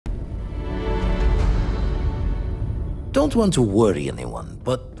Don't want to worry anyone,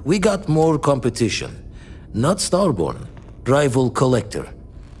 but we got more competition. Not Starborn, rival collector.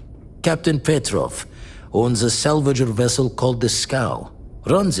 Captain Petrov owns a salvager vessel called the Scow.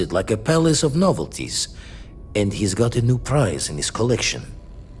 Runs it like a palace of novelties. And he's got a new prize in his collection.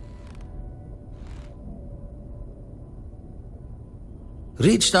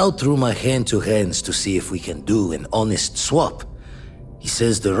 Reached out through my hand-to-hands to see if we can do an honest swap. He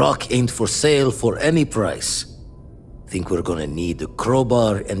says the rock ain't for sale for any price. Think we're gonna need a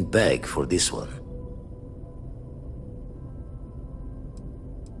crowbar and bag for this one.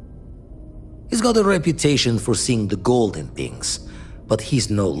 He's got a reputation for seeing the gold in things, but he's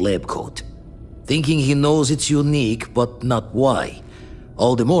no lab coat. Thinking he knows it's unique, but not why.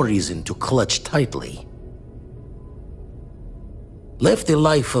 All the more reason to clutch tightly. Left the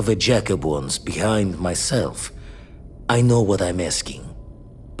life of a jacob once behind myself. I know what I'm asking.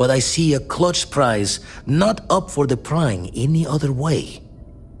 But I see a clutch prize not up for the prying any other way.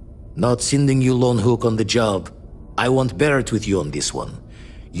 Not sending you lone hook on the job. I want Barrett with you on this one.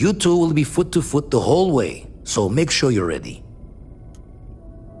 You two will be foot to foot the whole way, so make sure you're ready.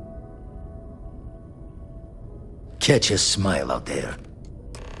 Catch a smile out there.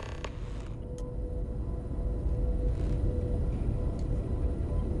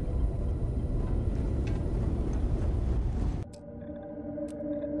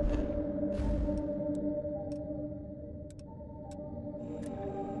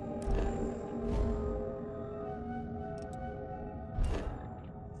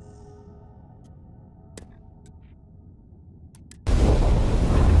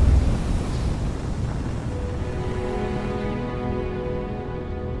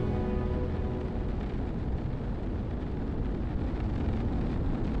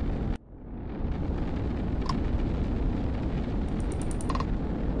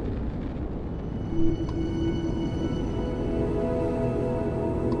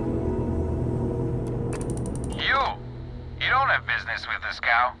 You don't have business with the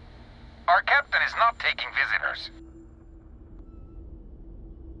Scow. Our captain is not taking visitors.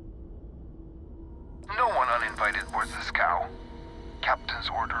 No one uninvited boards the Scow. Captain's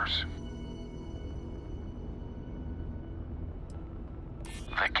orders.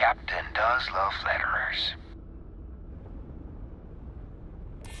 The captain does love flatterers.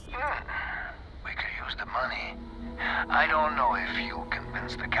 We could use the money. I don't know if you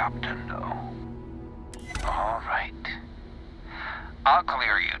convince the captain, though. All right. I'll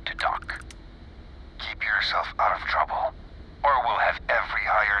clear you to dock. Keep yourself out of trouble, or we'll have every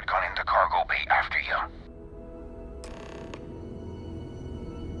hired gun in the cargo bay after you.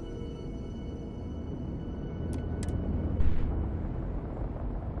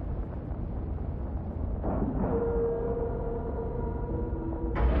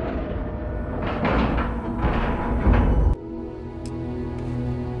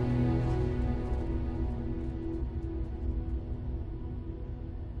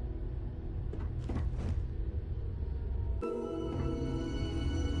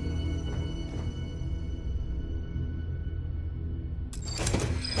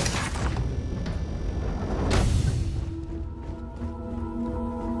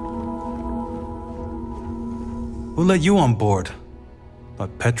 Who let you on board?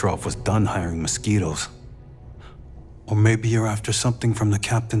 Thought Petrov was done hiring mosquitoes. Or maybe you're after something from the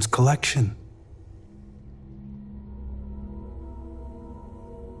captain's collection.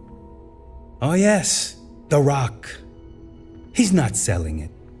 Oh yes, the rock. He's not selling it.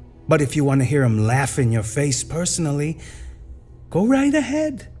 But if you want to hear him laugh in your face personally, go right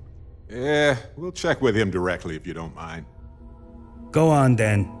ahead. Yeah, we'll check with him directly if you don't mind. Go on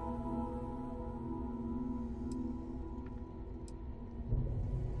then.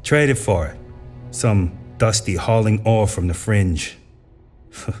 Traded for it. Some dusty hauling ore from the fringe.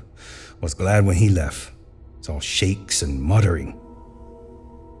 Was glad when he left. It's all shakes and muttering.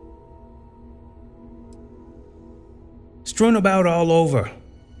 Strewn about all over.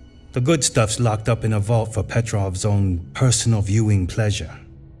 The good stuff's locked up in a vault for Petrov's own personal viewing pleasure.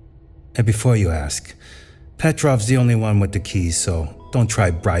 And before you ask, Petrov's the only one with the keys, so don't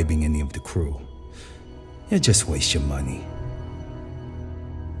try bribing any of the crew. You'll just waste your money.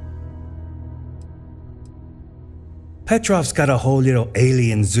 Petrov's got a whole little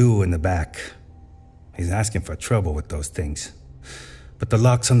alien zoo in the back. He's asking for trouble with those things. But the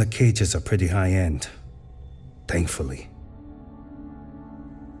locks on the cages are pretty high-end. Thankfully.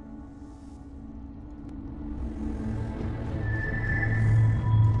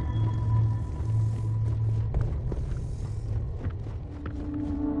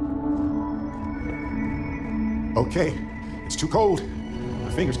 Okay, it's too cold.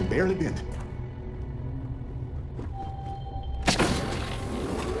 My fingers can barely bend.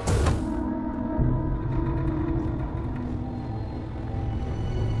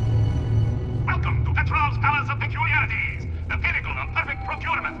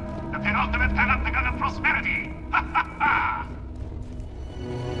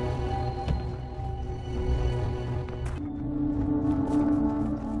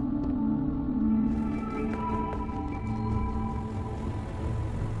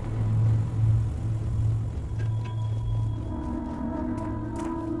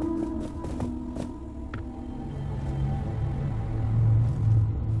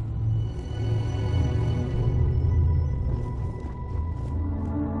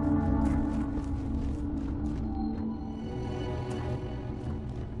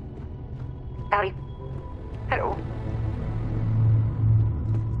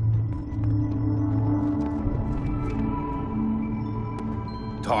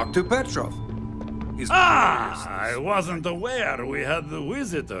 talk to Petrov. I wasn't aware we had the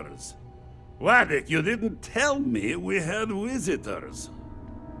visitors. Wadik, you didn't tell me we had visitors.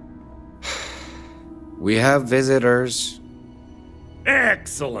 We have visitors.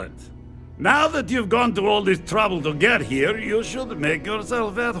 Excellent. Now that you've gone to all this trouble to get here, you should make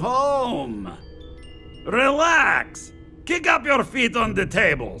yourself at home. Relax. Kick up your feet on the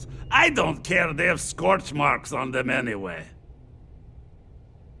tables. I don't care they have scorch marks on them anyway.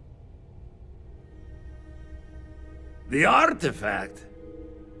 The artifact?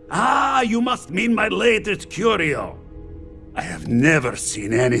 Ah, you must mean my latest curio. I have never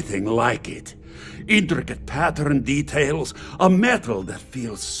seen anything like it. Intricate pattern details, a metal that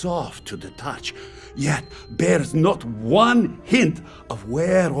feels soft to the touch, yet bears not one hint of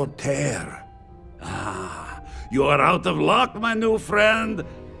wear or tear. Ah, you are out of luck, my new friend.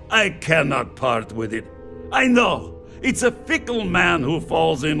 I cannot part with it. I know, it's a fickle man who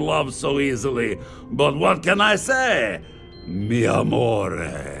falls in love so easily, but what can I say? Mi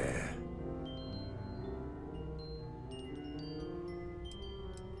amore.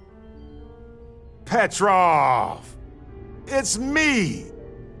 Petrov! It's me!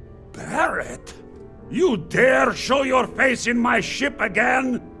 Barrett? You dare show your face in my ship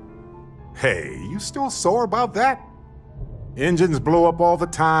again? Hey, you still sore about that? Engines blow up all the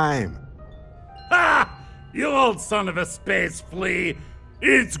time. Ha! You old son of a space flea!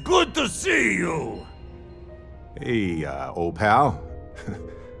 It's good to see you! Hey, old pal.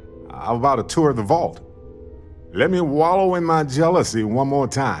 How about a tour of the vault? Let me wallow in my jealousy one more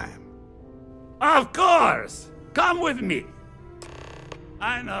time. Of course! Come with me!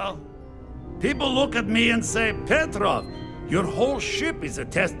 I know. People look at me and say, Petrov, your whole ship is a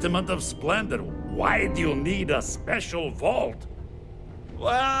testament of splendor. Why do you need a special vault?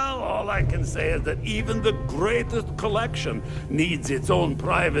 Well, all I can say is that even the greatest collection needs its own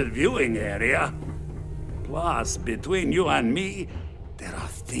private viewing area. Plus, between you and me, there are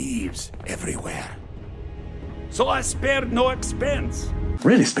thieves everywhere. So I spared no expense.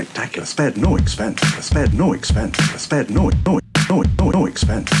 Really spectacular. Spared no expense. Spared no expense. Spared no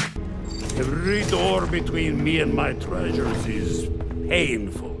expense. Every door between me and my treasures is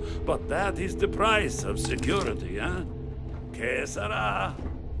painful, but that is the price of security, huh? Que sera?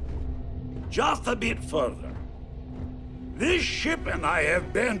 Just a bit further. This ship and I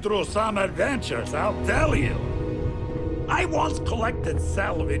have been through some adventures, I'll tell you. I once collected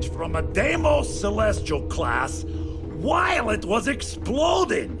salvage from a Deimos Celestial class while it was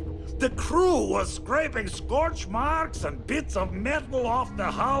exploding. The crew was scraping scorch marks and bits of metal off the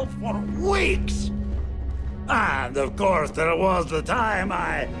hull for weeks. And of course, there was the time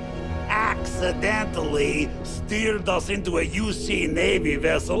I accidentally steered us into a UC Navy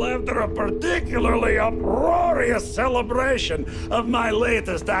vessel after a particularly uproarious celebration of my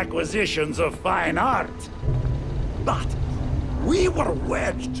latest acquisitions of fine art. But we were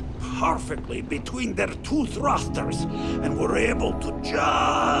wedged perfectly between their two thrusters and were able to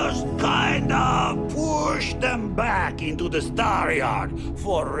just kind of push them back into the star yard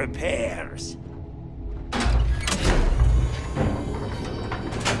for repairs.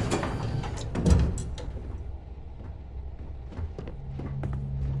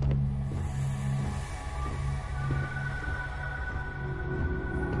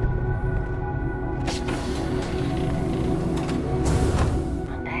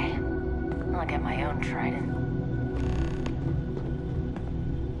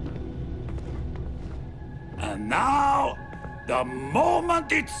 And now, the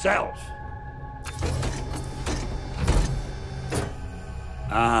moment itself.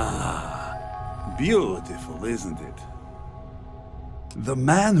 Ah, beautiful, isn't it? The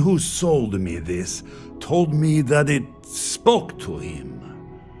man who sold me this told me that it spoke to him.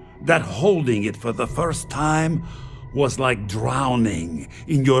 That holding it for the first time was like drowning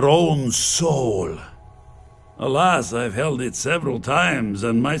in your own soul. Alas, I've held it several times,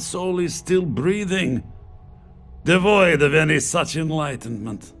 and my soul is still breathing, devoid of any such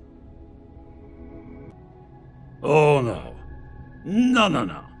enlightenment. Oh, no.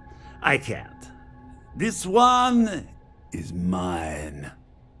 No. I can't. This one is mine.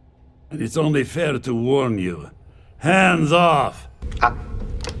 And it's only fair to warn you. Hands off!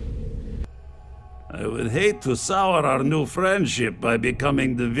 I would hate to sour our new friendship by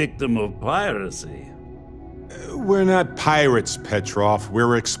becoming the victim of piracy. We're not pirates, Petrov.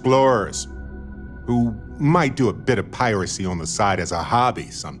 We're explorers who might do a bit of piracy on the side as a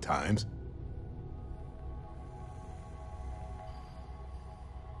hobby sometimes.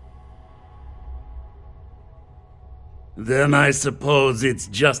 Then I suppose it's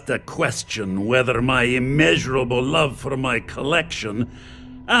just a question whether my immeasurable love for my collection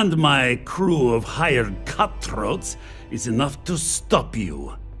and my crew of hired cutthroats is enough to stop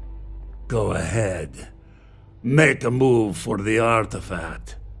you. Go ahead. Make a move for the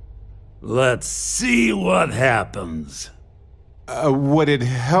artifact. Let's see what happens. Would it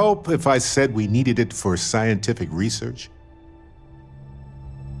help if I said we needed it for scientific research?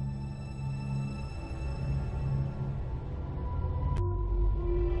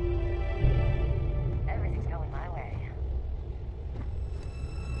 Everything's going my way.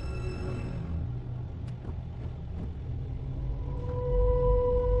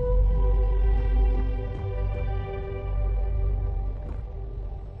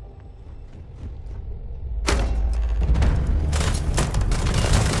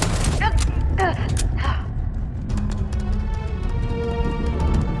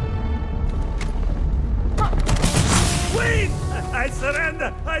 Wait! I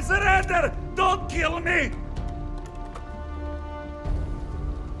surrender! I surrender! Don't kill me!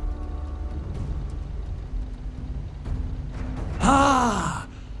 Ah!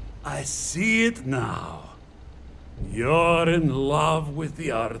 I see it now. You're in love with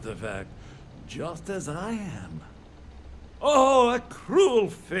the artifact, just as I am. Oh, a cruel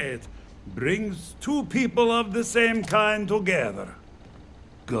fate brings two people of the same kind together.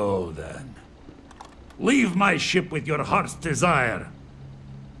 Go then. Leave my ship with your heart's desire.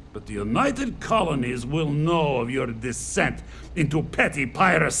 But the United Colonies will know of your descent into petty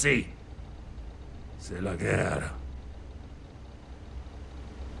piracy. C'est la guerre.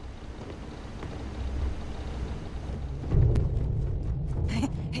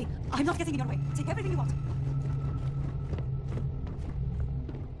 Hey, I'm not getting in your way. Take everything you want.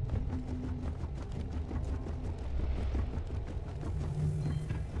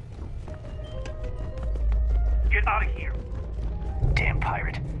 Get out of here. Damn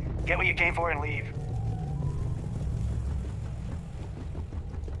pirate. Get what you came for and leave.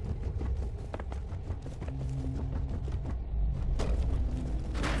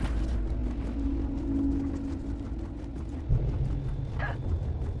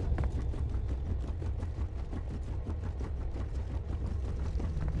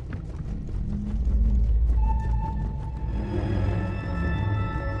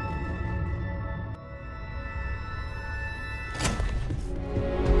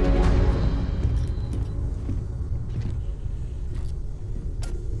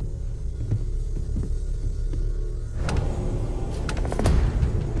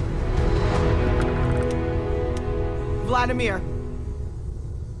 Vladimir.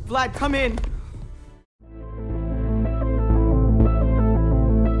 Vlad, come in.